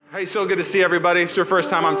Hey, so good to see everybody. It's your first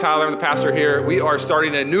time. I'm Tyler. I'm the pastor here. We are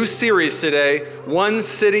starting a new series today, One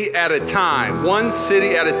City at a Time. One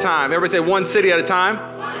City at a Time. Everybody say one city at a time.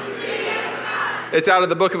 One city at a time. It's out of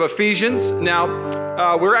the book of Ephesians. Now,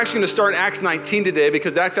 we're actually going to start Acts 19 today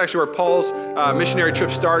because that's actually where Paul's missionary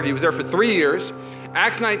trip started. He was there for 3 years.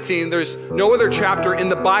 Acts 19, there's no other chapter in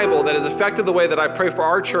the Bible that has affected the way that I pray for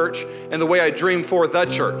our church and the way I dream for the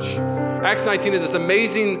church. Acts 19 is this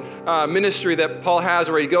amazing ministry that Paul has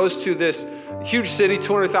where he goes to this huge city,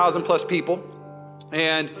 200,000 plus people,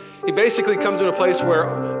 and he basically comes to a place where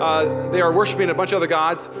they are worshiping a bunch of other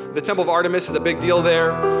gods. The Temple of Artemis is a big deal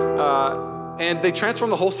there, and they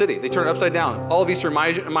transform the whole city. They turn it upside down. All of Eastern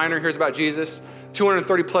Minor hears about Jesus.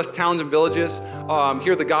 230 plus towns and villages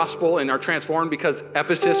hear the gospel and are transformed because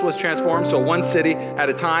Ephesus was transformed. So one city at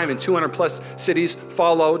a time and 200 plus cities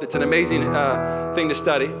followed. It's an amazing thing to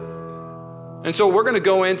study. And so we're going to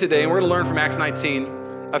go in today and we're going to learn from Acts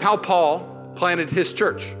 19 of how Paul planted his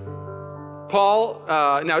church. Paul,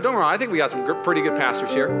 now don't get me wrong, I think we got some pretty good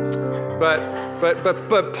pastors here.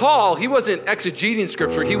 But Paul, he wasn't exegeting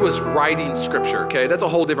scripture, he was writing scripture, okay? That's a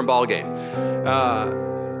whole different ballgame.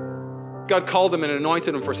 God called him and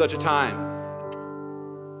anointed him for such a time.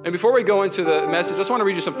 And before we go into the message, I just want to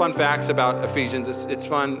read you some fun facts about Ephesians. It's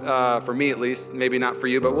fun for me at least, maybe not for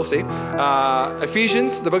you, but we'll see.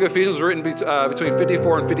 Ephesians, the book of Ephesians was written between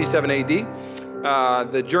 54 and 57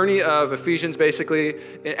 AD. The journey of Ephesians, basically,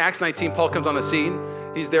 in Acts 19, Paul comes on the scene.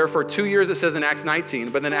 He's there for 2 years, it says in Acts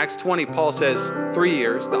 19, but then in Acts 20, Paul says 3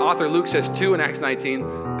 years. The author Luke says 2 in Acts 19.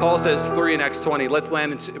 Paul says 3 in Acts 20. Let's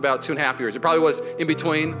land in about 2.5 years. It probably was in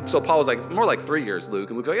between. So Paul was like, it's more like 3 years, Luke.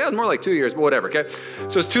 And Luke's like, yeah, it's more like 2 years, but whatever, okay?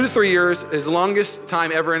 So it's 2 to 3 years, his longest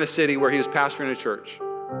time ever in a city where he was pastoring a church.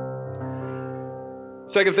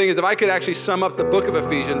 Second thing is, if I could actually sum up the book of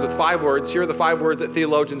Ephesians with 5 words, here are the 5 words that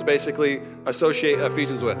theologians basically associate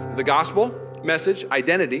Ephesians with. The gospel, message,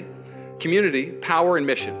 identity, community, power, and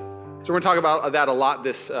mission. So we're going to talk about that a lot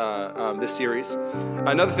this series.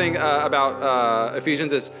 Another thing about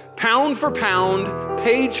Ephesians is pound for pound,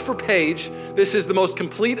 page for page, this is the most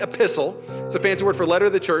complete epistle. It's a fancy word for letter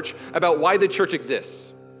of the church about why the church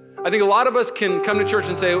exists. I think a lot of us can come to church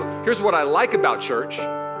and say, here's what I like about church.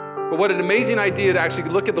 But what an amazing idea to actually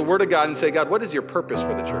look at the Word of God and say, God, what is your purpose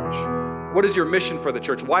for the church? What is your mission for the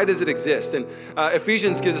church? Why does it exist? And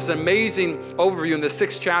Ephesians gives us an amazing overview in the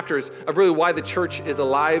 6 chapters of really why the church is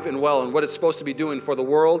alive and well and what it's supposed to be doing for the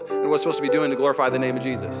world and what it's supposed to be doing to glorify the name of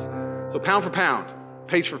Jesus. So pound for pound,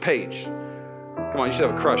 page for page. Come on, you should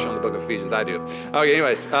have a crush on the book of Ephesians. I do. Okay,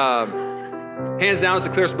 anyways. Hands down, it's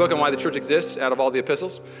the clearest book on why the church exists out of all the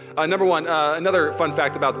epistles. Number one, another fun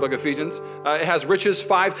fact about the book of Ephesians. It has riches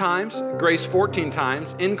 5 times, grace 14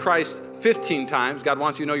 times, in Christ 15 times. God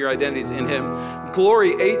wants you to know your identities in him.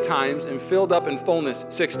 Glory 8 times, and filled up in fullness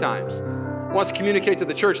 6 times. He wants to communicate to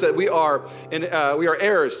the church that we are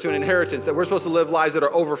heirs to an inheritance, that we're supposed to live lives that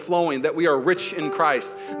are overflowing, that we are rich in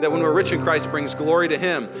Christ, that when we're rich in Christ brings glory to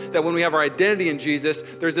him, that when we have our identity in Jesus,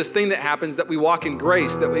 there's this thing that happens that we walk in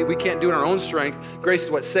grace, that we can't do in our own strength. Grace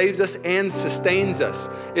is what saves us and sustains us.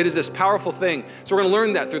 It is this powerful thing. So we're going to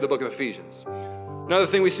learn that through the book of Ephesians. Another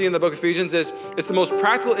thing we see in the book of Ephesians is it's the most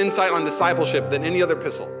practical insight on discipleship than any other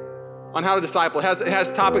epistle, on how to disciple. It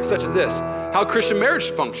has topics such as this, how Christian marriage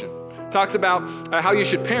function. Talks about how you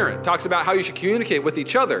should parent. Talks about how you should communicate with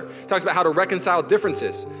each other. Talks about how to reconcile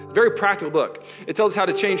differences. It's a very practical book. It tells us how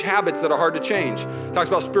to change habits that are hard to change. Talks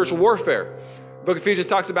about spiritual warfare. The book of Ephesians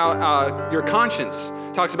talks about your conscience.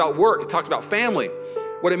 Talks about work. It talks about family.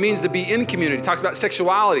 What it means to be in community. It talks about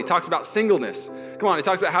sexuality. It talks about singleness. Come on, it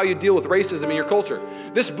talks about how you deal with racism in your culture.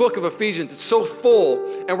 This book of Ephesians is so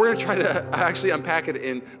full, and we're going to try to actually unpack it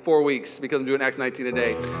in 4 weeks because I'm doing Acts 19 a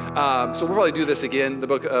day. So we'll probably do this again, the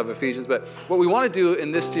book of Ephesians. But what we want to do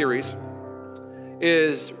in this series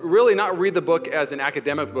is really not read the book as an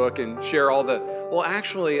academic book and share all the, well,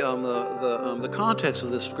 actually, the context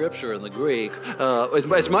of this scripture in the Greek.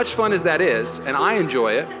 As much fun as that is, and I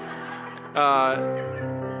enjoy it,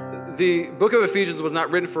 the book of Ephesians was not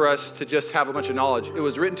written for us to just have a bunch of knowledge. It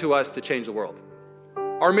was written to us to change the world.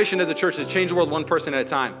 Our mission as a church is to change the world one person at a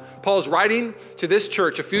time. Paul's writing to this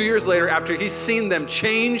church a few years later after he's seen them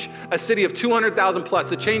change a city of 200,000 plus,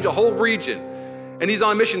 to change a whole region. And he's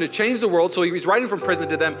on a mission to change the world, so he's writing from prison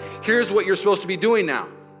to them, here's what you're supposed to be doing now.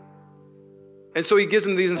 And so he gives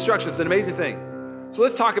them these instructions. It's an amazing thing. So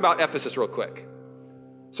let's talk about Ephesus real quick.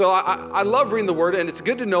 So I love reading the Word, and it's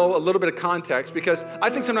good to know a little bit of context because I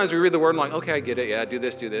think sometimes we read the Word and like, okay, I get it, yeah, do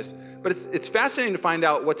this. But it's fascinating to find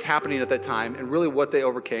out what's happening at that time and really what they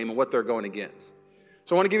overcame and what they're going against.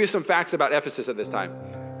 So I want to give you some facts about Ephesus at this time.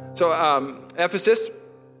 So Ephesus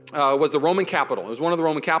was the Roman capital. It was one of the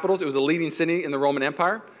Roman capitals. It was a leading city in the Roman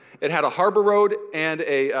Empire. It had a harbor road and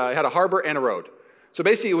it had a harbor and a road. So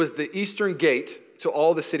basically, it was the eastern gate to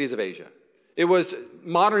all the cities of Asia. It was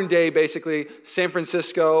modern day, basically, San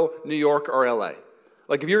Francisco, New York, or LA.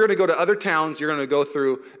 Like if you're going to go to other towns, you're going to go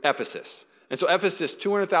through Ephesus. And so Ephesus,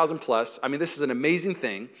 200,000 plus. I mean, this is an amazing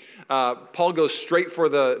thing. Paul goes straight for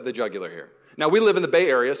the jugular here. Now, we live in the Bay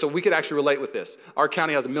Area, so we could actually relate with this. Our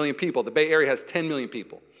county has 1 million people. The Bay Area has 10 million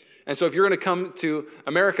people. And so if you're going to come to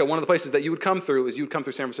America, one of the places that you would come through is you would come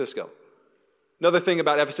through San Francisco. Another thing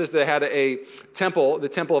about Ephesus, they had a temple, the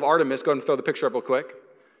Temple of Artemis. Go ahead and throw the picture up real quick.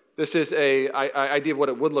 This is an idea of what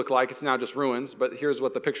it would look like. It's now just ruins, but here's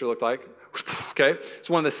what the picture looked like. Okay, it's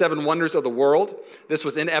one of the 7 wonders of the world. This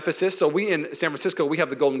was in Ephesus. So we in San Francisco, we have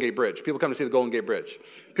the Golden Gate Bridge. People come to see the Golden Gate Bridge.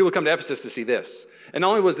 People come to Ephesus to see this. And not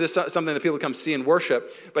only was this something that people come see and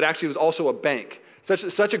worship, but actually it was also a bank.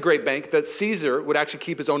 Such a great bank that Caesar would actually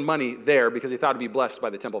keep his own money there because he thought to be blessed by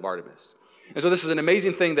the Temple of Artemis. And so this is an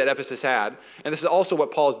amazing thing that Ephesus had, and this is also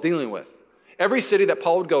what Paul is dealing with. Every city that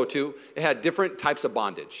Paul would go to, it had different types of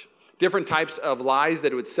bondage, different types of lies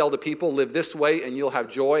that it would sell to people. Live this way and you'll have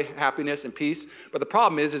joy, happiness, and peace. But the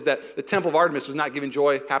problem is that the Temple of Artemis was not giving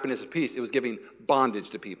joy, happiness, and peace. It was giving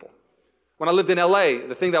bondage to people. When I lived in LA,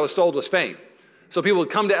 the thing that was sold was fame. So people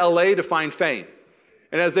would come to LA to find fame.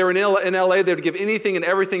 And as they were in LA, they would give anything and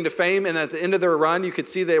everything to fame. And at the end of their run, you could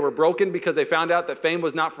see they were broken because they found out that fame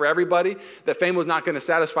was not for everybody, that fame was not going to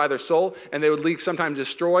satisfy their soul, and they would leave sometimes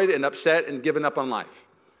destroyed and upset and given up on life.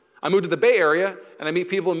 I moved to the Bay Area, and I meet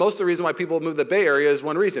people, and most of the reason why people move to the Bay Area is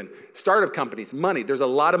one reason. Startup companies, money. There's a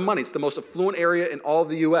lot of money. It's the most affluent area in all of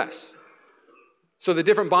the U.S. So the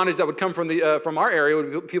different bondage that would come from our area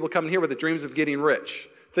would be people coming here with the dreams of getting rich,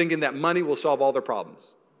 thinking that money will solve all their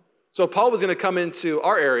problems. So Paul was going to come into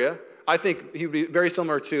our area. I think he would be very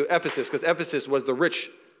similar to Ephesus because Ephesus was the rich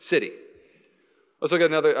city. Let's look at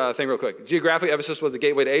another thing real quick. Geographically, Ephesus was the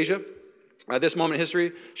gateway to Asia. This moment in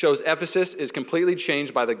history shows Ephesus is completely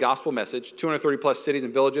changed by the gospel message. 230 plus cities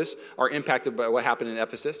and villages are impacted by what happened in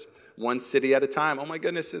Ephesus. One city at a time. Oh my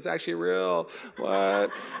goodness, it's actually real.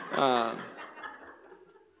 What?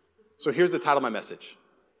 So here's the title of my message.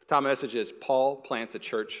 The title of my message is Paul Plants a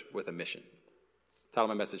Church with a Mission. It's the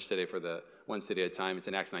title of my message today for the One City at a Time. It's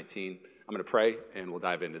in Acts 19. I'm going to pray and we'll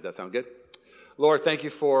dive in. Does that sound good? Lord, thank you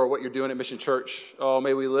for what you're doing at Mission Church. Oh,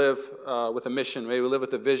 may we live with a mission. May we live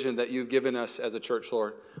with a vision that you've given us as a church,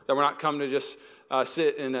 Lord. That we're not come to just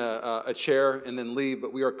sit in a chair and then leave,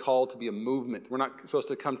 but we are called to be a movement. We're not supposed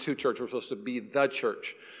to come to church. We're supposed to be the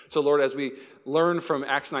church. So, Lord, as we learn from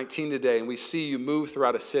Acts 19 today and we see you move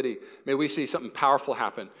throughout a city, may we see something powerful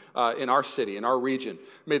happen in our city, in our region.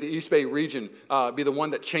 May the East Bay region be the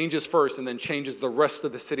one that changes first and then changes the rest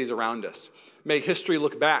of the cities around us. May history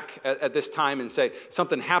look back at this time and say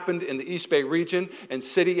something happened in the East Bay region, and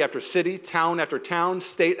city after city, town after town,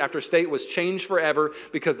 state after state was changed forever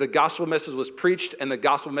because the gospel message was preached and the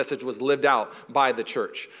gospel message was lived out by the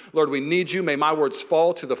church. Lord, we need you. May my words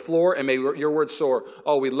fall to the floor and may your words soar.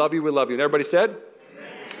 Oh, we love you. We love you. And everybody said?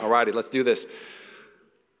 Amen. All righty, let's do this.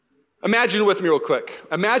 Imagine with me real quick.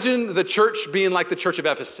 Imagine the church being like the church of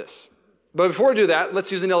Ephesus. But before we do that,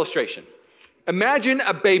 let's use an illustration. Imagine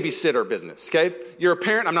a babysitter business, okay? You're a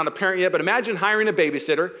parent. I'm not a parent yet, but imagine hiring a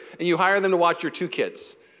babysitter, and you hire them to watch your 2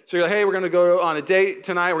 kids. So you're like, hey, we're going to go on a date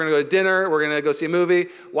tonight. We're going to go to dinner. We're going to go see a movie.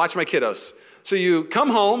 Watch my kiddos. So you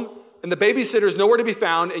come home, and the babysitter is nowhere to be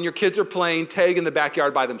found, and your kids are playing tag in the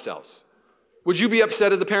backyard by themselves. Would you be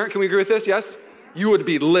upset as a parent? Can we agree with this? Yes? You would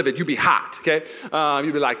be livid. You'd be hot, okay?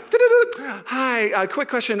 You'd be like, hi, quick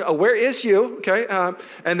question, where is you, okay?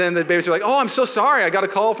 And then the baby's like, oh, I'm so sorry. I got a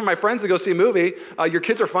call from my friends to go see a movie. Your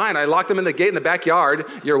kids are fine. I locked them in the gate in the backyard.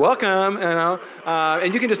 You're welcome,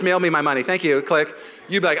 and you can just mail me my money. Thank you, click.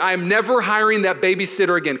 You'd be like, I'm never hiring that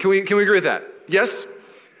babysitter again. Can we agree with that? Yes?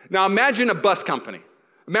 Now imagine a bus company.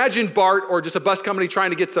 Imagine BART or just a bus company trying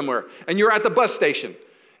to get somewhere, and you're at the bus station,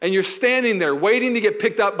 and you're standing there waiting to get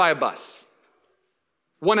picked up by a bus.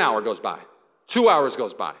 1 hour goes by, 2 hours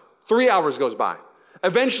goes by, 3 hours goes by.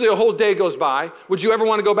 Eventually, a whole day goes by. Would you ever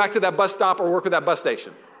want to go back to that bus stop or work with that bus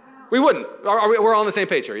station? We wouldn't. We're all on the same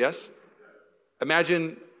page here, yes?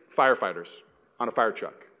 Imagine firefighters on a fire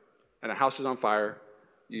truck, and a house is on fire.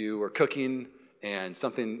 You were cooking, and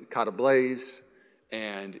something caught a blaze,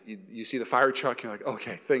 and you see the fire truck. You're like,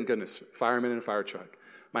 okay, thank goodness, firemen in a fire truck.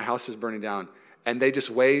 My house is burning down. And they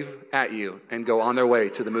just wave at you and go on their way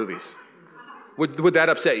to the movies. Would that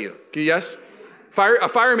upset you? Yes? A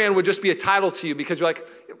fireman would just be a title to you because you're like,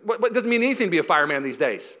 what doesn't mean anything to be a fireman these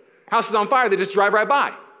days. House is on fire, they just drive right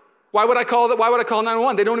by. Why would I call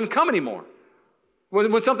 911? They don't even come anymore.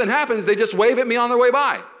 When something happens, they just wave at me on their way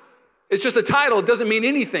by. It's just a title. It doesn't mean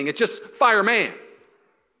anything. It's just fireman,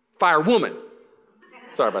 firewoman.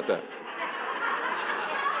 Sorry about that.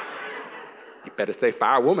 You better say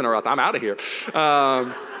firewoman or else I'm out of here.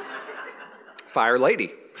 Fire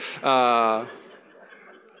lady.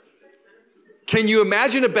 Can you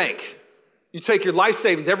imagine a bank? You take your life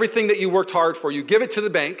savings, everything that you worked hard for, you give it to the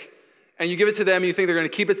bank, and you give it to them, and you think they're going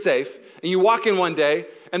to keep it safe. And you walk in one day,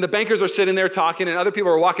 and the bankers are sitting there talking, and other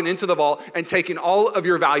people are walking into the vault and taking all of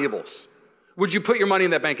your valuables. Would you put your money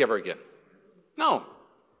in that bank ever again? No.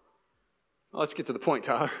 Well, let's get to the point,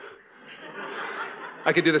 Tyler.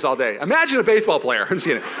 I could do this all day. Imagine a baseball player. I'm just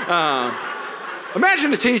kidding.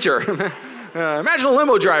 Imagine a teacher. Imagine a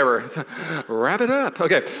limo driver. Wrap it up.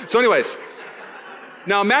 Okay, so anyways,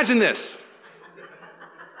 now imagine this.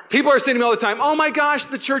 People are saying to me all the time, oh my gosh,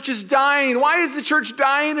 the church is dying. Why is the church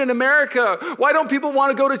dying in America? Why don't people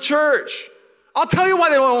want to go to church? I'll tell you why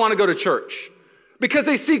they don't want to go to church. Because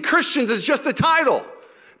they see Christians as just a title.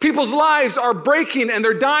 People's lives are breaking and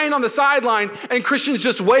they're dying on the sideline, and Christians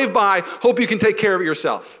just wave by, hope you can take care of it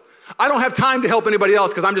yourself. I don't have time to help anybody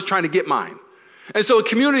else because I'm just trying to get mine. And so a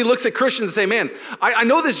community looks at Christians and say, man, I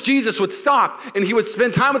know this Jesus would stop and he would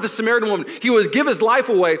spend time with the Samaritan woman. He would give his life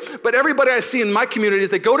away. But everybody I see in my community is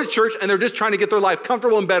they go to church and they're just trying to get their life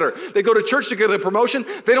comfortable and better. They go to church to get a promotion.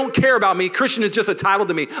 They don't care about me. Christian is just a title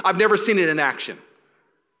to me. I've never seen it in action.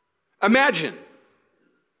 Imagine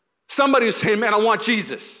somebody who's saying, man, I want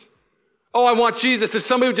Jesus. Oh, I want Jesus. If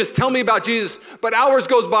somebody would just tell me about Jesus, but hours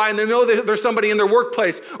goes by and they know that there's somebody in their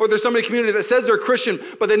workplace or there's somebody in the community that says they're a Christian,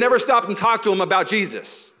 but they never stopped and talked to them about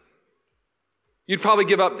Jesus. You'd probably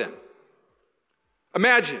give up then.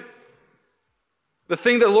 Imagine the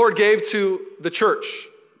thing that the Lord gave to the church.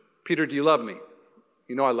 Peter, do you love me?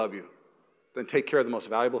 You know I love you. Then take care of the most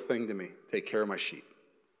valuable thing to me. Take care of my sheep.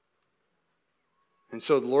 And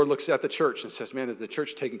so the Lord looks at the church and says, man, is the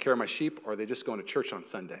church taking care of my sheep, or are they just going to church on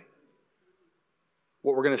Sunday?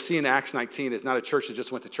 What we're going to see in Acts 19 is not a church that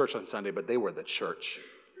just went to church on Sunday, but they were the church.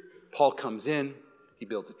 Paul comes in, he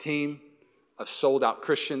builds a team of sold-out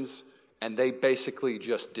Christians, and they basically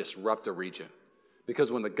just disrupt a region.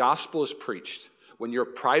 Because when the gospel is preached, when your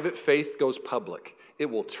private faith goes public, it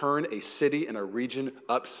will turn a city and a region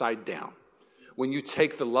upside down. When you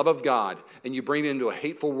take the love of God and you bring it into a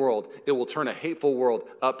hateful world, it will turn a hateful world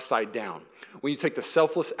upside down. When you take the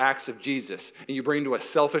selfless acts of Jesus and you bring it into a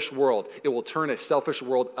selfish world, it will turn a selfish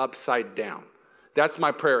world upside down. That's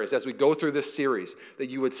my prayer, is as we go through this series, that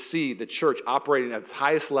you would see the church operating at its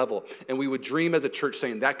highest level, and we would dream as a church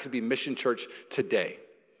saying that could be Mission Church today.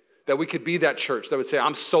 That we could be that church that would say,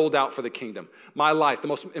 I'm sold out for the kingdom. My life, the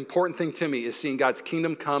most important thing to me is seeing God's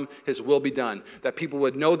kingdom come, his will be done. That people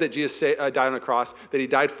would know that Jesus died on the cross, that he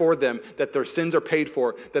died for them, that their sins are paid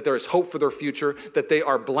for, that there is hope for their future, that they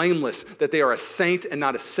are blameless, that they are a saint and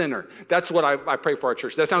not a sinner. That's what I pray for our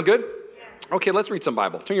church. Does that sound good? Yes. Okay, let's read some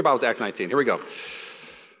Bible. Turn your Bibles to Acts 19. Here we go.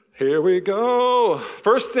 Here we go.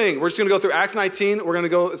 First thing, we're just going to go through Acts 19. We're going to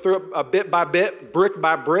go through a bit by bit, brick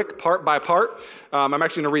by brick, part by part. I'm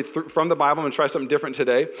actually going to read from the Bible. I'm going to try something different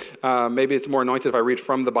today. Maybe it's more anointed if I read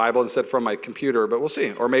from the Bible instead from my computer, but we'll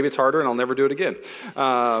see. Or maybe it's harder and I'll never do it again.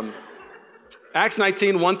 Acts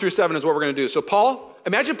 19, 1 through 7 is what we're going to do. So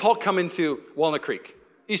imagine Paul coming to Walnut Creek,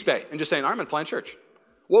 East Bay, and just saying, I'm going to plant a church.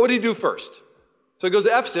 What would he do first? So he goes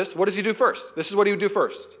to Ephesus. What does he do first? This is what he would do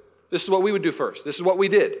first. This is what we would do first. This is what we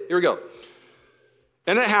did. Here we go.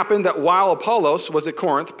 And it happened that while Apollos was at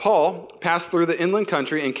Corinth, Paul passed through the inland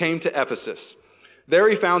country and came to Ephesus. There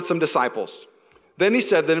he found some disciples. Then he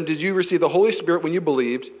said to them, did you receive the Holy Spirit when you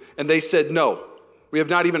believed? And they said, no, we have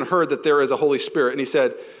not even heard that there is a Holy Spirit. And he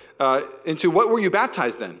said, into what were you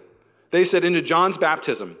baptized then? They said, into John's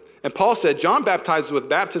baptism. And Paul said, John baptized with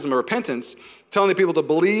baptism of repentance, telling the people to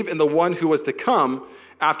believe in the one who was to come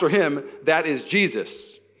after him, that is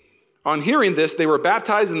Jesus. On hearing this, they were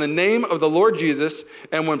baptized in the name of the Lord Jesus,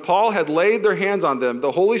 and when Paul had laid their hands on them,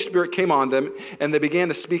 the Holy Spirit came on them, and they began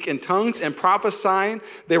to speak in tongues and prophesying.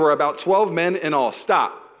 They were about 12 men in all.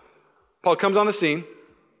 Stop. Paul comes on the scene.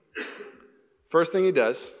 First thing he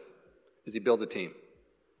does is he builds a team.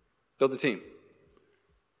 Builds a team.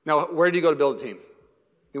 Now, where did he go to build a team?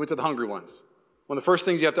 He went to the hungry ones. One of the first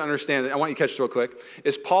things you have to understand, I want you to catch this real quick,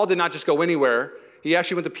 is Paul did not just go anywhere. He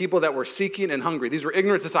actually went to people that were seeking and hungry. These were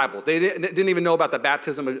ignorant disciples. They didn't even know about the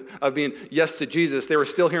baptism of being yes to Jesus. They were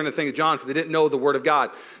still hearing the thing of John because they didn't know the word of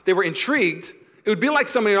God. They were intrigued. It would be like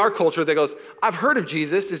somebody in our culture that goes, I've heard of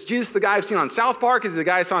Jesus. Is Jesus the guy I've seen on South Park? Is he the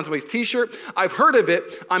guy I saw on somebody's t-shirt? I've heard of it.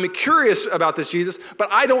 I'm curious about this Jesus, but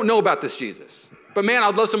I don't know about this Jesus. But man,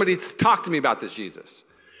 I'd love somebody to talk to me about this Jesus.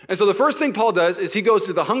 And so the first thing Paul does is he goes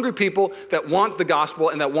to the hungry people that want the gospel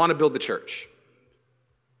and that want to build the church.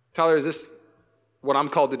 Tyler, is this what I'm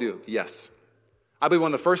called to do? Yes. I believe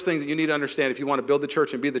one of the first things that you need to understand if you want to build the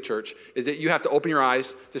church and be the church is that you have to open your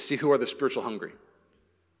eyes to see who are the spiritual hungry.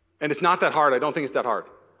 And it's not that hard. I don't think it's that hard.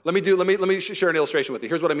 Let me share an illustration with you.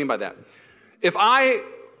 Here's what I mean by that. If I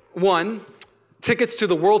won tickets to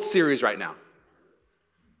the World Series right now,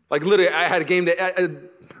 like literally I had a game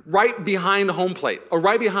right behind home plate or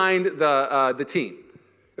right behind the team.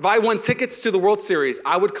 If I won tickets to the World Series,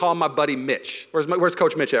 I would call my buddy Mitch. Where's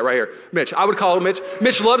Coach Mitch at? Right here. Mitch. I would call Mitch.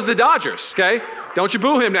 Mitch loves the Dodgers, okay? Don't you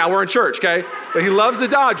boo him now. We're in church, okay? But he loves the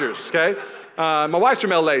Dodgers, okay? My wife's from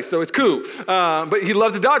LA, so it's cool. But he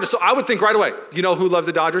loves the Dodgers. So I would think right away, you know who loves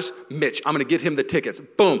the Dodgers? Mitch. I'm going to get him the tickets.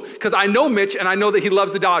 Boom. Because I know Mitch, and I know that he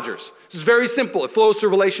loves the Dodgers. This is very simple. It flows through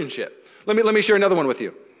relationship. Let me share another one with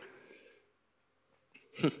you.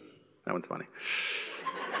 That one's funny.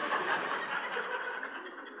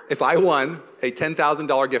 If I won a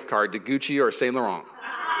 $10,000 gift card to Gucci or Saint Laurent,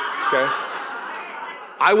 okay,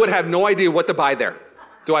 I would have no idea what to buy there.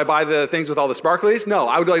 Do I buy the things with all the sparklies? No,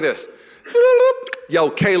 I would go like this. Yo,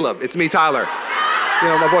 Caleb, it's me, Tyler. You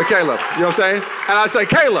know, my boy Caleb. You know what I'm saying? And I say,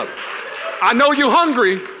 Caleb, I know you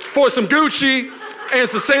hungry for some Gucci and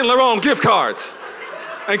some Saint Laurent gift cards.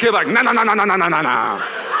 And Caleb like, no.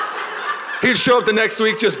 He'd show up the next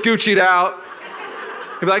week just Gucci'd out.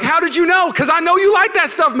 He'd be like, how did you know? Because I know you like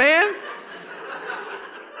that stuff, man.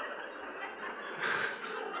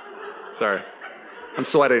 Sorry. I'm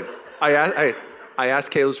sweating. I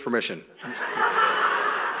asked Caleb's permission.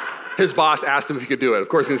 His boss asked him if he could do it. Of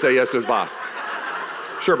course, he's going to say yes to his boss.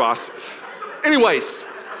 Sure, boss. Anyways,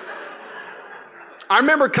 I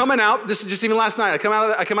remember coming out, this is just even last night, I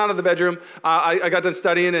come out of the bedroom, I got done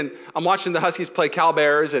studying, and I'm watching the Huskies play Cal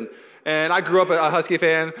Bears, and I grew up a Husky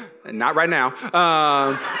fan, and not right now.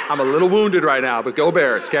 I'm a little wounded right now, but go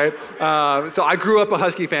Bears, okay? So I grew up a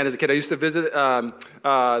Husky fan as a kid. I used to visit the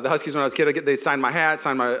Huskies when I was a kid. They signed my hat,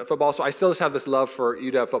 signed my football, so I still just have this love for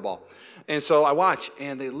UW football. And so I watch,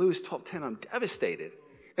 and they lose 12-10. I'm devastated.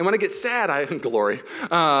 And when I get sad, glory.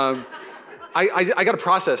 I got to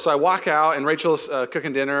process. So I walk out, and Rachel's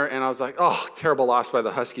cooking dinner, and I was like, oh, terrible loss by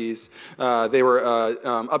the Huskies. They were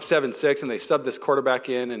up 7-6, and they subbed this quarterback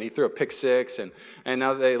in, and he threw a pick six, and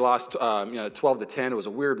now they lost 12-10. It was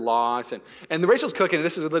a weird loss. And Rachel's cooking, and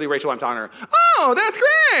this is literally Rachel I'm talking to her. Oh, that's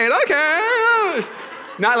great. Okay.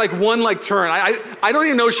 Not like one turn. I don't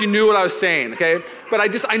even know she knew what I was saying, okay? But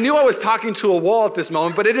I knew I was talking to a wall at this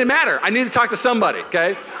moment, but it didn't matter. I needed to talk to somebody,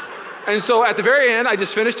 okay? And so at the very end, I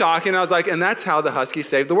just finished talking, and I was like, and that's how the Huskies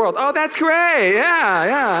saved the world. Oh, that's great.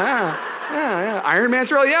 Yeah. Iron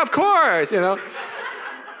Man's real? Yeah, of course, you know.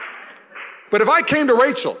 But if I came to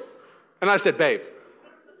Rachel, and I said, babe,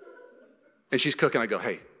 and she's cooking, I go,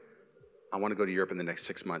 hey, I want to go to Europe in the next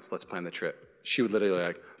 6 months. Let's plan the trip. She would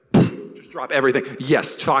literally just drop everything.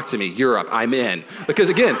 Yes, talk to me. Europe, I'm in. Because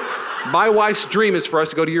again, my wife's dream is for us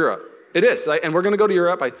to go to Europe. It is, and we're going to go to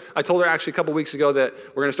Europe. I told her actually a couple weeks ago that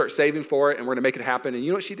we're going to start saving for it, and we're going to make it happen. And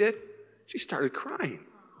you know what she did? She started crying.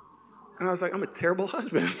 And I was like, I'm a terrible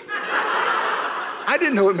husband. I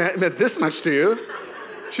didn't know it meant this much to you.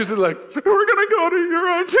 She was like, we're going to go to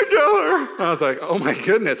Europe together. I was like, oh my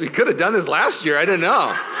goodness, we could have done this last year. I didn't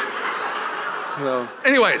know. So,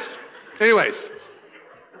 anyways,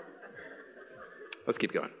 let's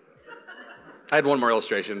keep going. I had one more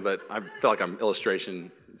illustration, but I feel like I'm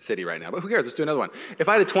illustration city right now. But who cares? Let's do another one. If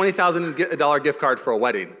I had a $20,000 gift card for a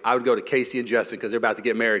wedding, I would go to Casey and Justin because they're about to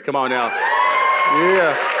get married. Come on now.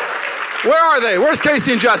 Yeah. Where are they? Where's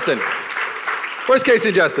Casey and Justin? Where's Casey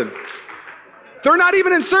and Justin? They're not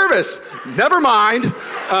even in service. Never mind.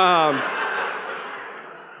 I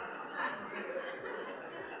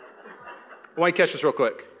want you to catch this real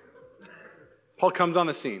quick. Paul comes on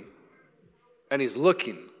the scene, and he's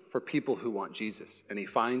looking for people who want Jesus. And he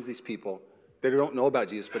finds these people. They don't know about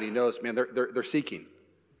Jesus, but he knows, man, they're seeking.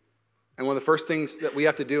 And one of the first things that we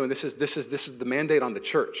have to do, and this is the mandate on the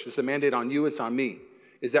church, this is a mandate on you, it's on me,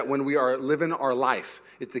 is that when we are living our life,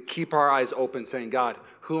 is to keep our eyes open saying, God,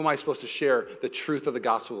 who am I supposed to share the truth of the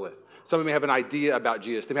gospel with? Some may have an idea about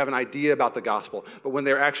Jesus. They may have an idea about the gospel. But when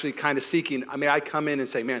they're actually kind of seeking, I come in and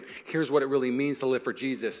say, man, here's what it really means to live for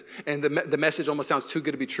Jesus. And the message almost sounds too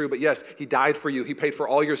good to be true. But yes, he died for you. He paid for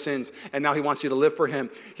all your sins. And now he wants you to live for him.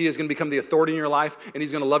 He is going to become the authority in your life. And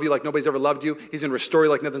he's going to love you like nobody's ever loved you. He's going to restore you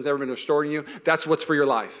like nothing's ever been restored in you. That's what's for your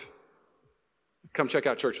life. Come check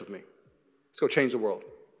out church with me. Let's go change the world.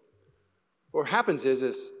 What happens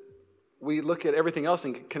is we look at everything else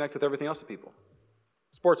and connect with everything else to people.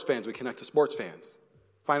 Sports fans, we connect to sports fans.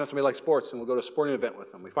 Find out somebody likes sports, and we'll go to a sporting event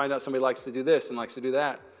with them. We find out somebody likes to do this and likes to do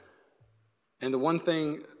that. And the one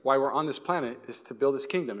thing why we're on this planet is to build his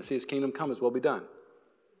kingdom, and see his kingdom come, his will be done.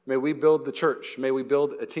 May we build the church. May we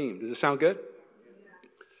build a team. Does this sound good?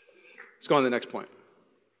 Let's go on to the next point.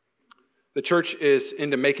 The church is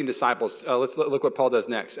into making disciples. Let's look what Paul does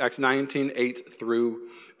next. Acts 19, 8 through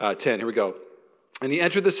 10. Here we go. And he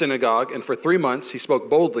entered the synagogue, and for 3 months he spoke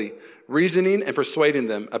boldly, reasoning and persuading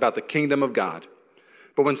them about the kingdom of God.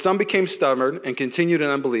 But when some became stubborn and continued in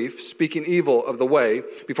unbelief, speaking evil of the way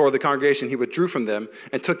before the congregation, he withdrew from them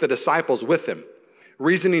and took the disciples with him,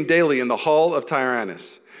 reasoning daily in the hall of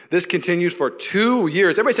Tyrannus. This continued for 2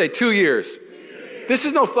 years. Everybody say 2 years. This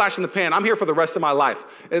is no flash in the pan. I'm here for the rest of my life.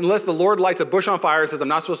 Unless the Lord lights a bush on fire and says, I'm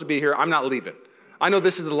not supposed to be here, I'm not leaving. I know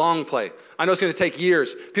this is the long play. I know it's going to take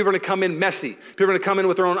years. People are going to come in messy. People are going to come in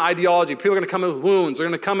with their own ideology. People are going to come in with wounds. They're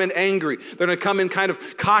going to come in angry. They're going to come in kind of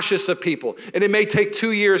cautious of people. And it may take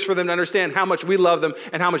 2 years for them to understand how much we love them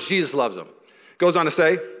and how much Jesus loves them. Goes on to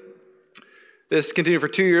say, this continued for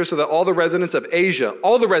 2 years so that all the residents of Asia,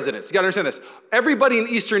 all the residents, you got to understand this, everybody in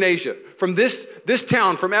Eastern Asia, from this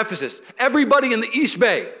town, from Ephesus, everybody in the East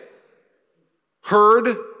Bay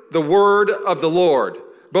heard the word of the Lord,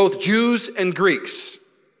 both Jews and Greeks.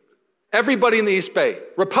 Everybody in the East Bay,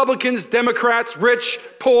 Republicans, Democrats, rich,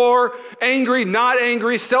 poor, angry, not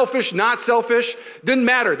angry, selfish, not selfish, didn't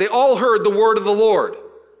matter. They all heard the word of the Lord.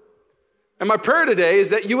 And my prayer today is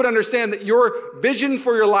that you would understand that your vision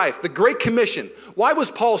for your life, the Great Commission, why was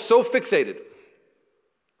Paul so fixated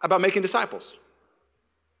about making disciples?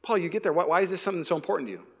 Paul, you get there. Why is this something so important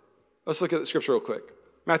to you? Let's look at the scripture real quick.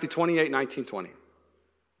 Matthew 28, 19, 20.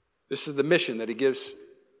 This is the mission that he gives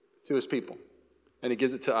to his people, and he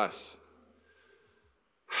gives it to us.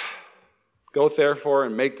 Go therefore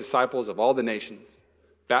and make disciples of all the nations,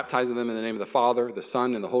 baptizing them in the name of the Father, the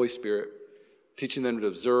Son, and the Holy Spirit, teaching them to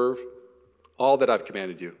observe all that I've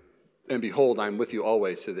commanded you. And behold, I am with you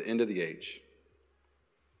always to the end of the age.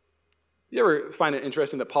 You ever find it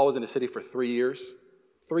interesting that Paul was in a city for 3 years?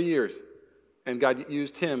 3 years. And God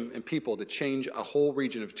used him and people to change a whole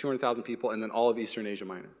region of 200,000 people and then all of Eastern Asia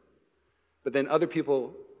Minor. But then other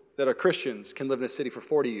people that are Christians can live in a city for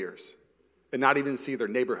 40 years and not even see their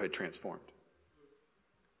neighborhood transformed.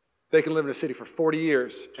 They can live in a city for 40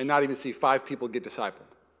 years and not even see 5 people get discipled.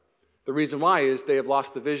 The reason why is they have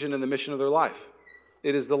lost the vision and the mission of their life.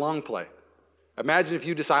 It is the long play. Imagine if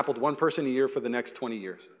you discipled one person a year for the next 20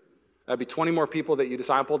 years. That'd be 20 more people that you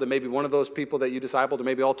discipled, and maybe one of those people that you discipled, or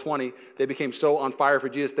maybe all 20, they became so on fire for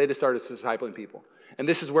Jesus, they just started discipling people. And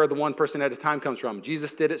this is where the one person at a time comes from.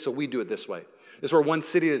 Jesus did it, so we do it this way. This is where one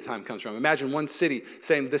city at a time comes from. Imagine one city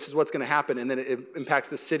saying this is what's going to happen, and then it impacts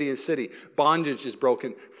the city and city. Bondage is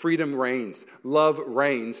broken, freedom reigns, love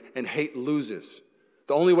reigns, and hate loses.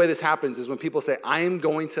 The only way this happens is when people say, I am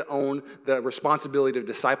going to own the responsibility of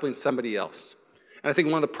discipling somebody else. And I think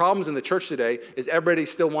one of the problems in the church today is everybody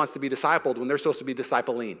still wants to be discipled when they're supposed to be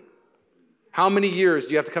discipling. How many years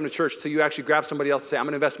do you have to come to church till you actually grab somebody else and say, I'm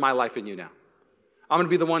going to invest my life in you now? I'm going to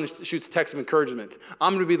be the one who shoots texts of encouragement.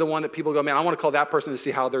 I'm going to be the one that people go, man, I want to call that person to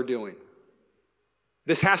see how they're doing.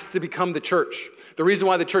 This has to become the church. The reason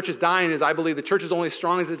why the church is dying is I believe the church is only as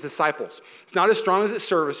strong as its disciples. It's not as strong as its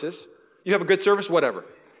services. You have a good service, whatever.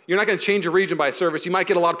 You're not going to change a region by a service. You might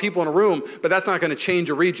get a lot of people in a room, but that's not going to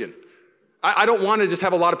change a region. I don't want to just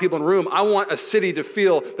have a lot of people in a room. I want a city to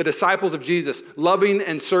feel the disciples of Jesus loving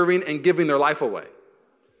and serving and giving their life away.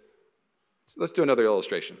 So let's do another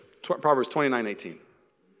illustration. Proverbs 29:18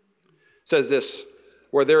 says this,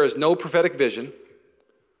 where there is no prophetic vision,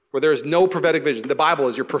 the Bible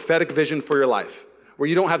is your prophetic vision for your life. Where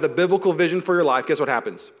you don't have the biblical vision for your life, guess what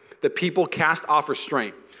happens? The people cast off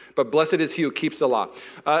restraint. But blessed is he who keeps the law.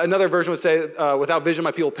 Another version would say, without vision,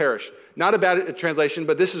 my people perish. Not a bad translation,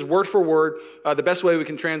 but this is word for word, the best way we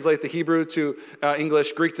can translate the Hebrew to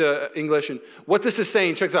English, Greek to English. And what this is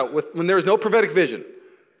saying, check this out, when there is no prophetic vision,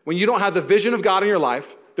 when you don't have the vision of God in your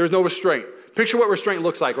life, there's no restraint. Picture what restraint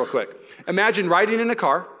looks like real quick. Imagine riding in a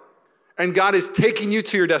car, and God is taking you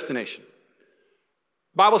to your destination.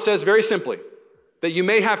 The Bible says very simply that you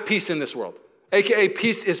may have peace in this world, aka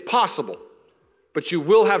peace is possible. But you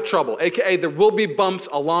will have trouble, aka there will be bumps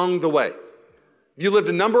along the way. If you lived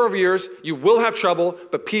a number of years, you will have trouble,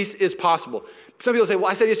 but peace is possible. Some people say, well,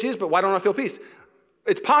 I said yes to Jesus, but why don't I feel peace?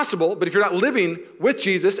 It's possible, but if you're not living with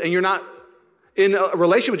Jesus and you're not in a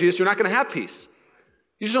relation with Jesus, you're not going to have peace.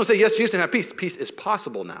 You just don't say yes to Jesus and have peace. Peace is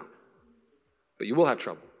possible now, but you will have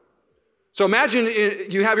trouble. So imagine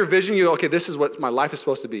you have your vision, you go, okay, this is what my life is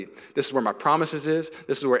supposed to be. This is where my promises is.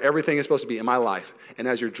 This is where everything is supposed to be in my life. And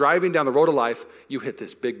as you're driving down the road of life, you hit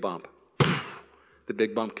this big bump. The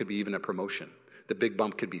big bump could be even a promotion. The big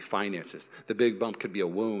bump could be finances. The big bump could be a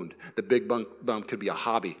wound. The big bump could be a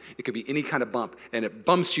hobby. It could be any kind of bump. And it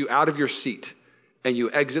bumps you out of your seat. and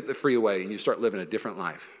you exit the freeway and you start living a different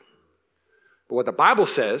life. But what the Bible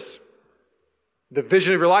says, the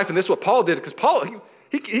vision of your life, and this is what Paul did, because Paul,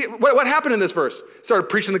 what happened in this verse? He started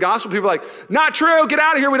preaching the gospel. People were like, not true, get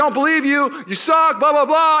out of here, we don't believe you, you suck, blah, blah,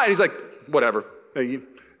 blah. And he's like, whatever.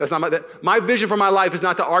 That's not my vision for my life is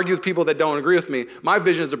not to argue with people that don't agree with me. My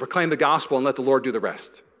vision is to proclaim the gospel and let the Lord do the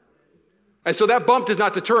rest. And so that bump does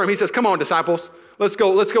not deter him. He says, come on, disciples, let's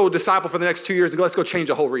go disciple for the next 2 years and let's go change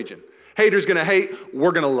a whole region. Haters gonna hate,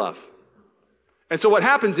 we're gonna love. And so what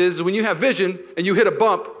happens is when you have vision and you hit a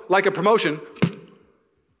bump like a promotion,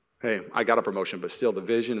 hey, I got a promotion, but still the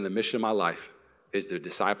vision and the mission of my life is to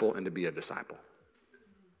disciple and to be a disciple.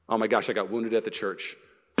 Oh my gosh, I got wounded at the church.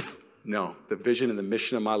 No, the vision and the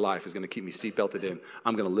mission of my life is going to keep me seatbelted in.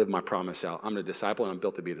 I'm going to live my promise out. I'm a disciple and I'm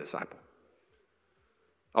built to be a disciple.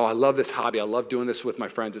 Oh, I love this hobby. I love doing this with my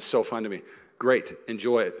friends. It's so fun to me. Great,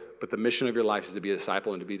 enjoy it. But the mission of your life is to be a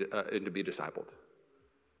disciple and to be discipled.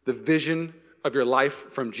 The vision of your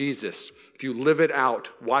life from Jesus, if you live it out,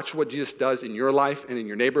 watch what Jesus does in your life and in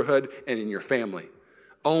your neighborhood and in your family.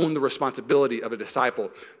 Own the responsibility of a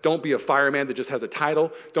disciple. Don't be a fireman that just has a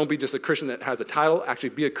title. Don't be just a Christian that has a title. Actually,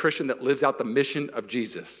 be a Christian that lives out the mission of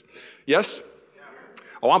Jesus. Yes?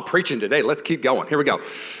 Oh, I'm preaching today. Let's keep going. Here we go.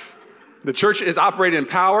 The church is operating in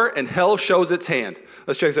power, and hell shows its hand.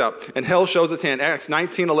 Let's check this out. And hell shows its hand. Acts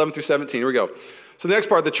 19, 11 through 17. Here we go. So the next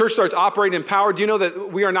part, the church starts operating in power. Do you know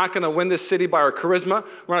that we are not going to win this city by our charisma?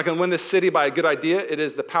 We're not going to win this city by a good idea. It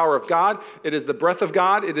is the power of God. It is the breath of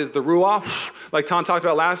God. It is the ruach, like Tom talked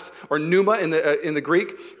about last, or pneuma in the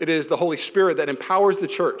Greek. It is the Holy Spirit that empowers the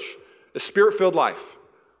church. The Spirit-filled life.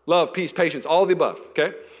 Love, peace, patience, all of the above,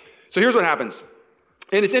 okay? So here's what happens.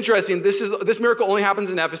 And it's interesting, this miracle only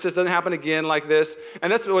happens in Ephesus, doesn't happen again like this.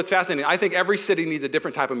 And that's what's fascinating. I think every city needs a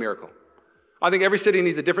different type of miracle. I think every city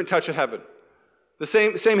needs a different touch of heaven. The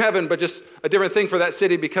same heaven, but just a different thing for that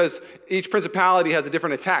city because each principality has a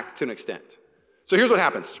different attack to an extent. So here's what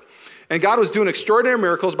happens. And God was doing extraordinary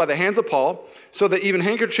miracles by the hands of Paul so that even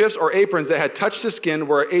handkerchiefs or aprons that had touched the skin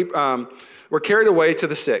were carried away to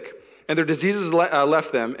the sick. And their diseases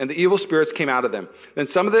left them, and the evil spirits came out of them. Then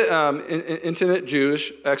some of the itinerant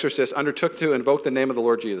Jewish exorcists undertook to invoke the name of the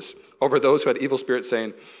Lord Jesus over those who had evil spirits,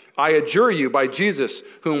 saying, I adjure you by Jesus,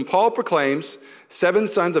 whom Paul proclaims, 7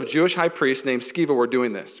 sons of Jewish high priests named Sceva were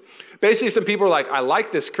doing this. Basically, some people are like, I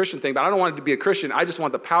like this Christian thing, but I don't want it to be a Christian. I just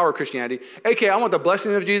want the power of Christianity. Okay, I want the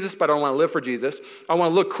blessing of Jesus, but I don't want to live for Jesus. I want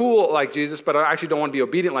to look cool like Jesus, but I actually don't want to be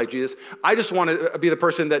obedient like Jesus. I just want to be the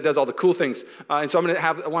person that does all the cool things. And so I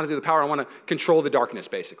want to do the power. I want to control the darkness,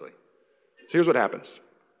 basically. So here's what happens.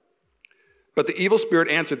 But the evil spirit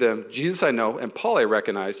answered them, Jesus I know, and Paul I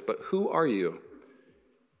recognize, but who are you?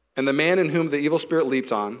 And the man in whom the evil spirit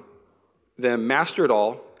leaped on them mastered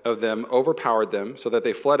all of them, overpowered them, so that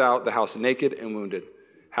they fled out the house naked and wounded.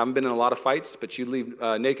 Haven't been in a lot of fights, but you leave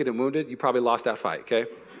naked and wounded, you probably lost that fight, okay?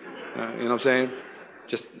 You know what I'm saying?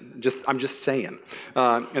 I'm just saying.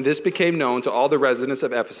 And this became known to all the residents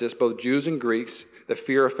of Ephesus, both Jews and Greeks. The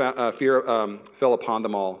fear fell upon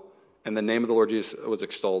them all, and the name of the Lord Jesus was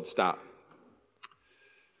extolled. Stop.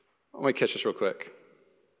 Let me catch this real quick.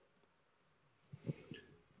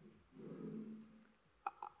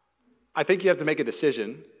 I think you have to make a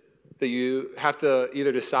decision that you have to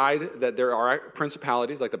either decide that there are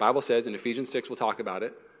principalities, like the Bible says in Ephesians 6, we'll talk about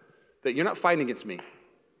it, that you're not fighting against me.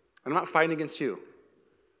 I'm not fighting against you.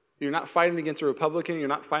 You're not fighting against a Republican. You're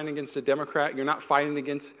not fighting against a Democrat. You're not fighting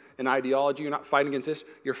against an ideology. You're not fighting against this.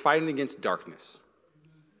 You're fighting against darkness.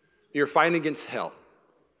 You're fighting against hell.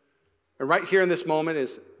 And right here in this moment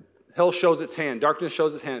is hell shows its hand. Darkness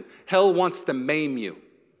shows its hand. Hell wants to maim you,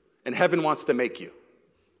 and heaven wants to make you.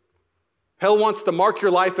 Hell wants to mark your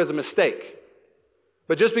life as a mistake.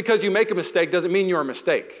 But just because you make a mistake doesn't mean you're a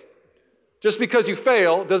mistake. Just because you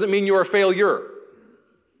fail doesn't mean you're a failure.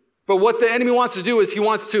 But what the enemy wants to do is he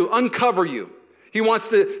wants to uncover you. He wants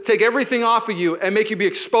to take everything off of you and make you be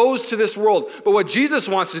exposed to this world. But what Jesus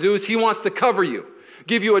wants to do is he wants to cover you,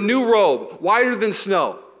 give you a new robe, whiter than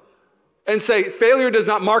snow, and say, failure does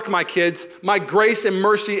not mark my kids. My grace and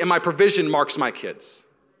mercy and my provision marks my kids.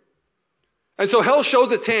 And so hell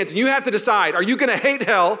shows its hands, and you have to decide, are you going to hate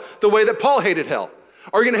hell the way that Paul hated hell?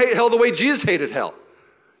 Are you going to hate hell the way Jesus hated hell?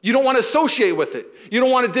 You don't want to associate with it. You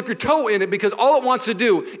don't want to dip your toe in it because all it wants to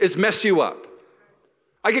do is mess you up.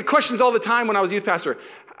 I get questions all the time when I was a youth pastor.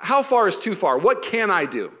 How far is too far? What can I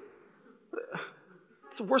do?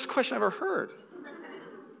 It's the worst question I've ever heard.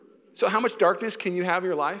 So how much darkness can you have in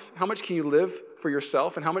your life? How much can you live for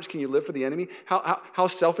yourself? And how much can you live for the enemy? How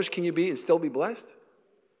selfish can you be and still be blessed?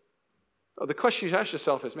 The question you ask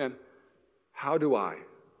yourself is, man, how do I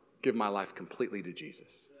give my life completely to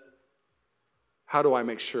Jesus? how do I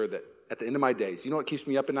make sure that at the end of my days, you know what keeps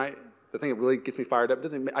me up at night? The thing that really gets me fired up,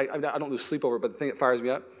 I don't lose sleep over it, but the thing that fires me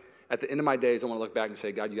up, at the end of my days, I want to look back and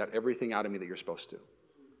say, God, you got everything out of me that you're supposed to.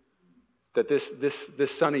 That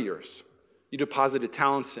this son of yours, you deposited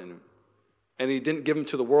talents in him, and he didn't give them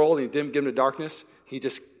to the world, and he didn't give them to darkness. He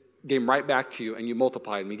just gave them right back to you, and you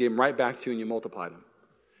multiplied him. He gave them right back to you, and you multiplied him.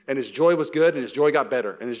 And his joy was good, and his joy got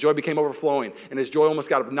better, and his joy became overflowing, and his joy almost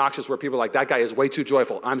got obnoxious where people were like, that guy is way too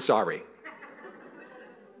joyful. I'm sorry.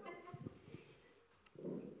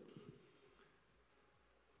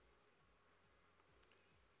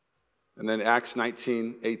 And then Acts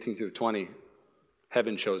 19, 18 through 20,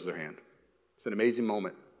 heaven shows their hand. It's an amazing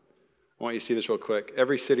moment. I want you to see this real quick.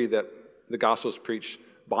 Every city that the gospel was preached,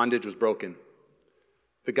 bondage was broken.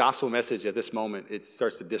 The gospel message at this moment, it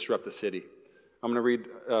starts to disrupt the city. I'm going to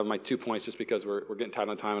read my 2 points just because we're getting tight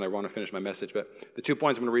on time and I want to finish my message. But the 2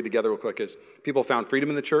 points I'm going to read together real quick is people found freedom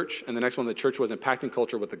in the church, and the next one, the church was impacting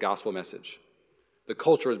culture with the gospel message. The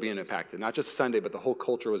culture was being impacted. Not just Sunday, but the whole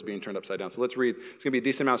culture was being turned upside down. So let's read. It's going to be a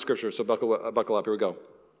decent amount of scripture, so buckle up. Here we go.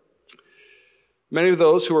 Many of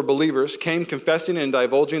those who were believers came confessing and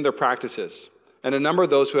divulging their practices. And a number of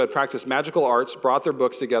those who had practiced magical arts brought their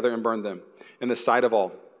books together and burned them in the sight of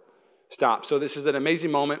all. Stop. So this is an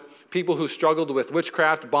amazing moment. People who struggled with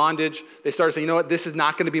witchcraft, bondage, they started saying, you know what, this is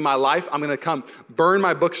not going to be my life. I'm going to come burn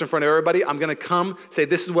my books in front of everybody. I'm going to come say,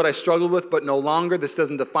 this is what I struggled with, but no longer. This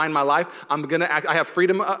doesn't define my life. I have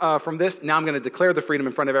freedom from this. Now I'm going to declare the freedom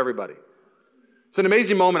in front of everybody. It's an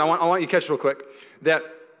amazing moment. I want you to catch real quick that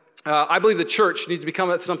I believe the church needs to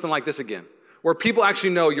become something like this again, where people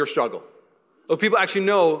actually know your struggle. Where people actually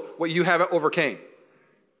know what you have overcame.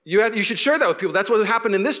 You should share that with people. That's what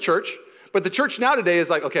happened in this church. But the church now today is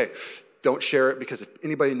like, okay, don't share it because if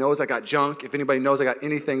anybody knows I got junk, if anybody knows I got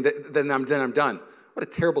anything, then I'm done. What a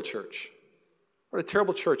terrible church. What a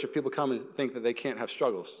terrible church if people come and think that they can't have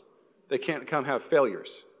struggles. They can't come have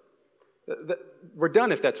failures. We're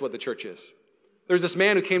done if that's what the church is. There's this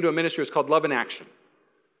man who came to a ministry. It was called Love in Action.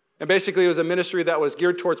 And basically it was a ministry that was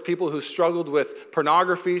geared towards people who struggled with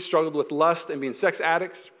pornography, struggled with lust and being sex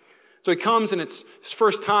addicts. So he comes and it's his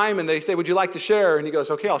first time and they say, would you like to share? And he goes,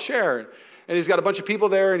 okay, I'll share. And he's got a bunch of people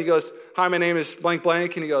there and he goes, hi, my name is blank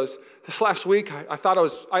blank. And he goes, this last week I thought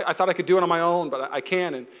I could do it on my own, but I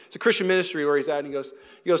can. And it's a Christian ministry where he's at. And he goes,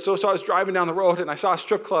 so I was driving down the road and I saw a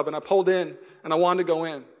strip club and I pulled in and I wanted to go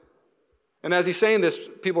in. And as he's saying this,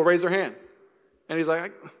 people raise their hand. And he's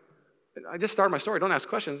like, I just started my story. Don't ask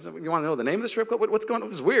questions. You want to know the name of the strip club? What's going on?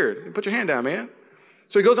 This is weird. Put your hand down, man.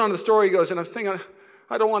 So he goes on to the story. He goes, and I was thinking,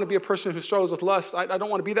 I don't want to be a person who struggles with lust. I don't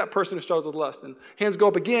want to be that person who struggles with lust. And hands go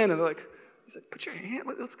up again, and they're like, he said, put your hand.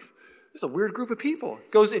 This is a weird group of people.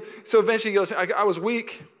 So eventually he goes, I was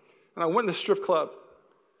weak, and I went to the strip club.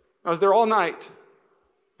 I was there all night,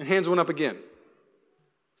 and hands went up again.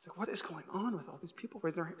 He's like, what is going on with all these people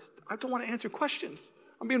raising their hands? I don't want to answer questions.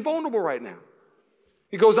 I'm being vulnerable right now.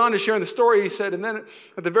 He goes on to sharing the story. He said, and then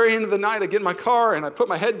at the very end of the night, I get in my car, and I put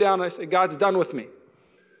my head down, and I say, God's done with me.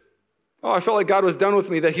 Oh, I felt like God was done with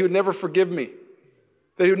me, that he would never forgive me,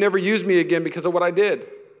 that he would never use me again because of what I did.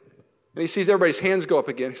 And he sees everybody's hands go up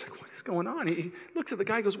again. He's like, what is going on? He looks at the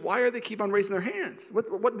guy and goes, why are they keep on raising their hands? What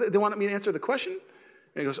they want me to answer the question?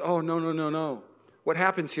 And he goes, oh, no. What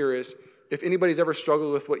happens here is, if anybody's ever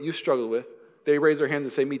struggled with what you struggled with, they raise their hands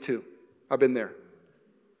and say, me too. I've been there.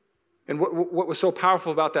 And what was so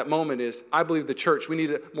powerful about that moment is, I believe the church, we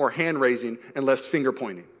need more hand raising and less finger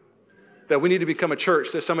pointing. That we need to become a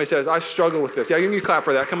church that somebody says, I struggle with this. Yeah, give me a clap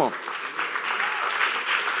for that. Come on.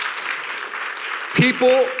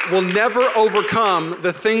 People will never overcome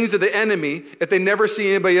the things of the enemy if they never see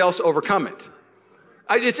anybody else overcome it.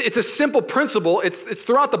 It's a simple principle. It's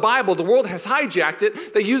throughout the Bible. The world has hijacked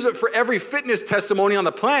it. They use it for every fitness testimony on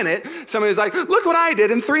the planet. Somebody's like, look what I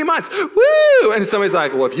did in 3 months. Woo! And somebody's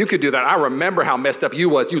like, well, if you could do that, I remember how messed up you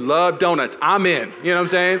was. You love donuts. I'm in. You know what I'm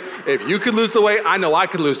saying? If you could lose the weight, I know I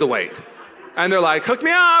could lose the weight. And they're like, hook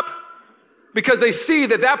me up. Because they see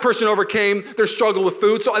that person overcame their struggle with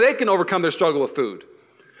food, so they can overcome their struggle with food.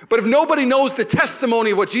 But if nobody knows the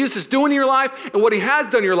testimony of what Jesus is doing in your life and what he has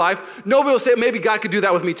done in your life, nobody will say, maybe God could do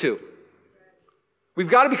that with me too. We've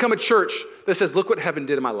got to become a church that says, look what heaven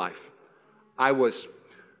did in my life. I was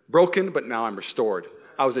broken, but now I'm restored.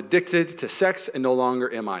 I was addicted to sex, and no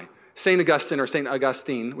longer am I. St.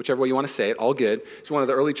 Augustine, whichever way you want to say it, all good. He's one of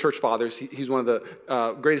the early church fathers. He's one of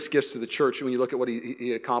the greatest gifts to the church when you look at what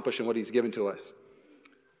he accomplished and what he's given to us.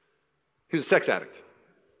 He was a sex addict.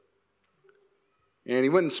 And he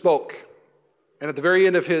went and spoke. And at the very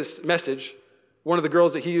end of his message, one of the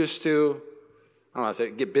girls that he used to, I don't know how to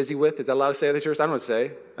say, get busy with, is that allowed to say at the church? I don't know what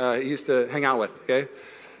to say. He used to hang out with, okay?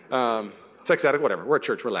 sex addict, whatever. We're at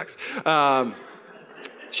church, relax.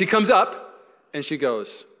 She comes up and she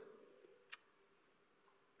goes,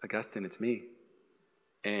 Augustine, it's me.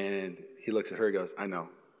 And he looks at her and goes, I know,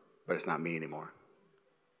 but it's not me anymore.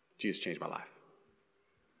 Jesus changed my life.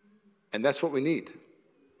 And that's what we need.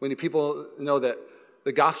 We need people to know that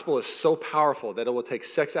the gospel is so powerful that it will take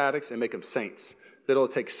sex addicts and make them saints. That it will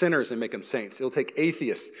take sinners and make them saints. It will take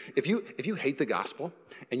atheists. If you hate the gospel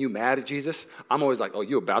and you mad at Jesus, I'm always like, oh,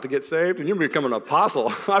 you about to get saved? And you're becoming an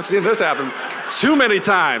apostle. I've seen this happen too many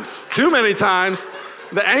times. Too many times.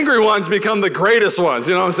 The angry ones become the greatest ones.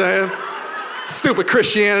 You know what I'm saying? Stupid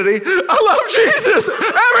Christianity. I love Jesus.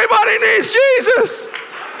 Everybody needs Jesus.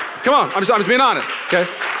 Come on. I'm just being honest. Okay?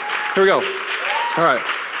 Here we go. All right.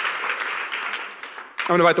 I'm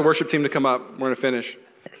going to invite the worship team to come up. We're going to finish.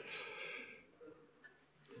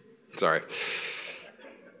 Sorry.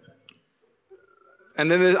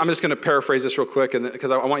 And then I'm just going to paraphrase this real quick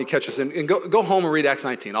because I want you to catch this. And go home and read Acts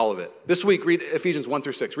 19, all of it. This week, read Ephesians 1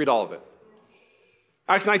 through 6. Read all of it.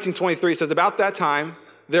 Acts 19:23 says, about that time,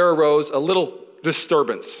 there arose a little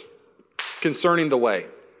disturbance concerning the way.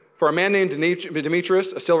 For a man named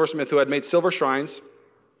Demetrius, a silversmith who had made silver shrines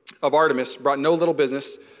of Artemis, brought no little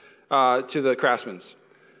business to the craftsmen.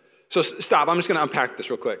 So stop. I'm just going to unpack this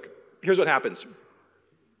real quick. Here's what happens.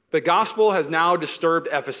 The gospel has now disturbed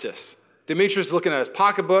Ephesus. Demetrius is looking at his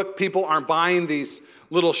pocketbook. People aren't buying these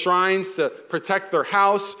little shrines to protect their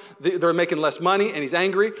house. They're making less money, and he's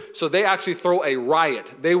angry. So they actually throw a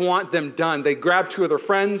riot. They want them done. They grab two of their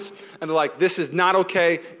friends, and they're like, this is not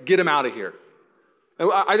okay. Get them out of here.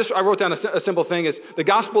 And I wrote down a simple thing is the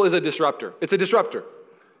gospel is a disruptor. It's a disruptor. It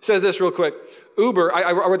says this real quick. Uber,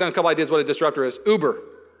 I wrote down a couple ideas what a disruptor is. Uber.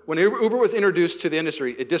 When Uber was introduced to the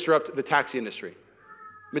industry, it disrupted the taxi industry.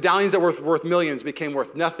 Medallions that were worth millions became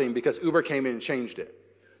worth nothing because Uber came in and changed it.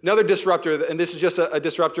 Another disruptor, and this is just a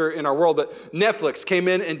disruptor in our world, but Netflix came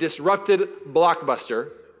in and disrupted Blockbuster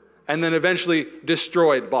and then eventually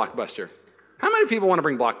destroyed Blockbuster. How many people want to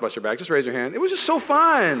bring Blockbuster back? Just raise your hand. It was just so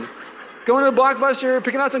fun. Going to a Blockbuster,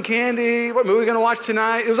 picking out some candy. What movie are we going to watch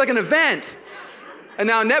tonight? It was like an event. And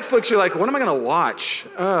now Netflix, you're like, what am I going to watch?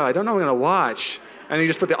 I don't know what I'm going to watch. And then you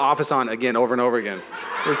just put The Office on again, over and over again.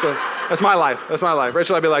 That's my life. That's my life.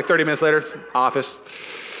 Rachel, I'd be like 30 minutes later,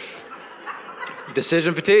 Office.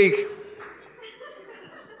 Decision fatigue.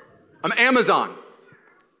 Amazon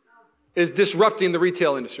is disrupting the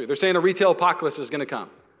retail industry. They're saying a retail apocalypse is going to come.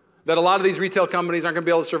 That a lot of these retail companies aren't going to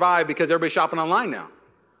be able to survive because everybody's shopping online now.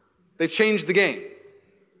 They've changed the game.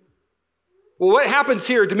 Well, what happens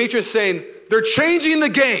here, Demetrius is saying, they're changing the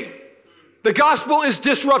game. The gospel is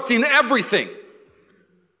disrupting everything.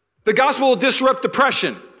 The gospel will disrupt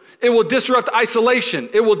depression. It will disrupt isolation.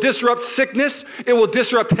 It will disrupt sickness. It will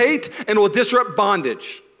disrupt hate, and it will disrupt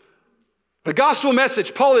bondage. The gospel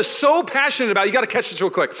message, Paul is so passionate about. You got to catch this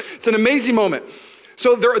real quick. It's an amazing moment.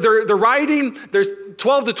 So they're riding. There's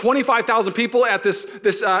 12 to 25,000 people at this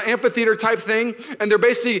amphitheater type thing, and they're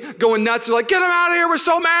basically going nuts. They're like, get them out of here. We're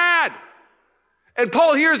so mad. And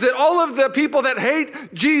Paul hears that all of the people that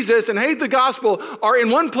hate Jesus and hate the gospel are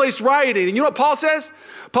in one place rioting. And you know what Paul says?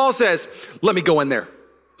 Paul says, let me go in there.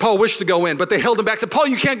 Paul wished to go in, but they held him back. Said, Paul,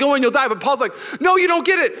 you can't go in, you'll die. But Paul's like, no, you don't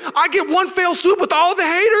get it. I get one fell swoop with all the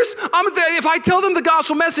haters. If I tell them the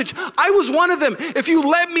gospel message, I was one of them. If you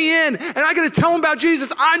let me in and I got to tell them about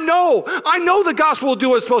Jesus, I know the gospel will do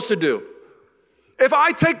what it's supposed to do. If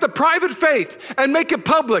I take the private faith and make it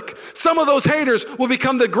public, some of those haters will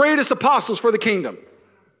become the greatest apostles for the kingdom.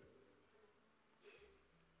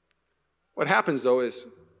 What happens, though, is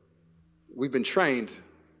we've been trained,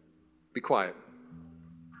 be quiet.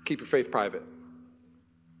 Keep your faith private.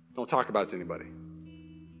 Don't talk about it to anybody.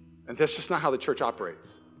 And that's just not how the church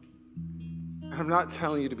operates. And I'm not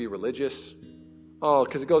telling you to be religious. Oh,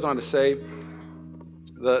 because it goes on to say,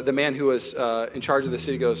 the man who was in charge of the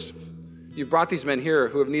city goes, you've brought these men here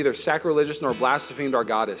who have neither sacrilegious nor blasphemed our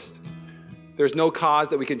goddess. There's no cause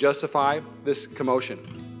that we can justify this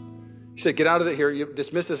commotion. He said, get out of here. You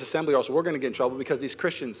dismiss this assembly, or else we're going to get in trouble because these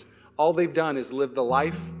Christians, all they've done is live the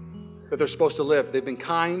life that they're supposed to live. They've been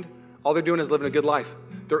kind. All they're doing is living a good life.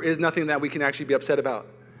 There is nothing that we can actually be upset about.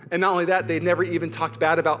 And not only that, they never even talked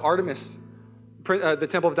bad about Artemis, the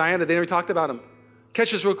temple of Diana. They never talked about him.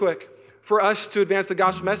 Catch this real quick. For us to advance the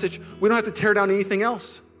gospel message, we don't have to tear down anything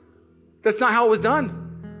else. That's not how it was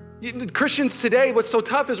done. Christians today, what's so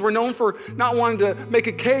tough is we're known for not wanting to make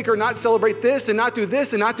a cake or not celebrate this and not do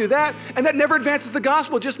this and not do that. And that never advances the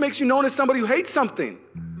gospel. It just makes you known as somebody who hates something.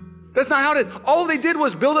 That's not how it is. All they did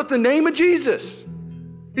was build up the name of Jesus.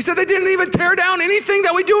 He said they didn't even tear down anything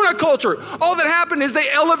that we do in our culture. All that happened is they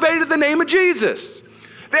elevated the name of Jesus.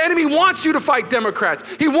 The enemy wants you to fight Democrats.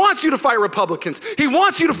 He wants you to fight Republicans. He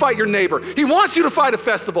wants you to fight your neighbor. He wants you to fight a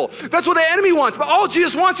festival. That's what the enemy wants. But all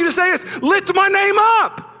Jesus wants you to say is, lift my name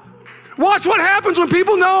up. Watch what happens when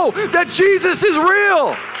people know that Jesus is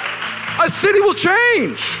real. A city will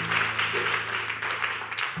change.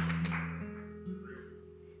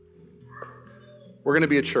 We're going to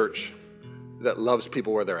be a church that loves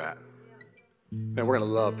people where they're at. And we're going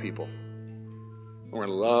to love people. We're going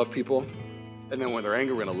to love people. And then when they're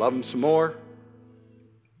angry, we're going to love them some more.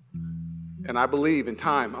 And I believe in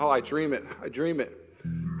time, I dream it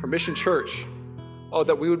for Mission Church.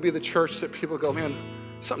 That we would be the church that people go, man,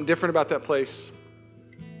 something different about that place.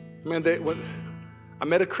 Man, I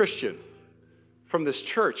met a Christian from this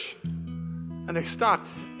church, and they stopped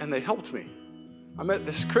and they helped me. I met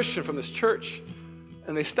this Christian from this church,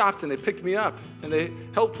 and they stopped and they picked me up, and they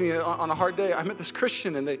helped me on a hard day. I met this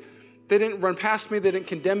Christian, and they didn't run past me. They didn't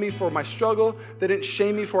condemn me for my struggle. They didn't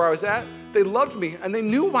shame me for where I was at. They loved me, and they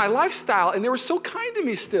knew my lifestyle, and they were so kind to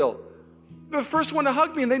me still. They're the first one to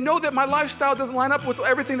hug me, and they know that my lifestyle doesn't line up with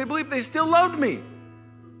everything they believe. They still loved me.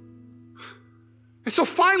 And so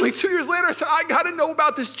finally, 2 years later, I said, I got to know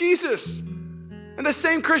about this Jesus. And the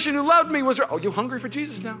same Christian who loved me was, you hungry for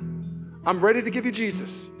Jesus now? I'm ready to give you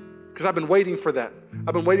Jesus because I've been waiting for that.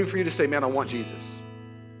 I've been waiting for you to say, man, I want Jesus.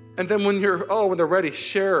 And then when they're ready,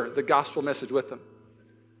 share the gospel message with them.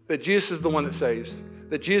 That Jesus is the one that saves,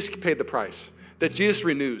 that Jesus paid the price, that Jesus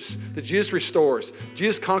renews, that Jesus restores,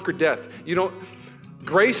 Jesus conquered death.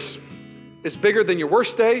 Grace is bigger than your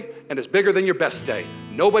worst day and is bigger than your best day.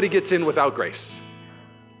 Nobody gets in without grace.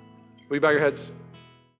 Will you bow your heads?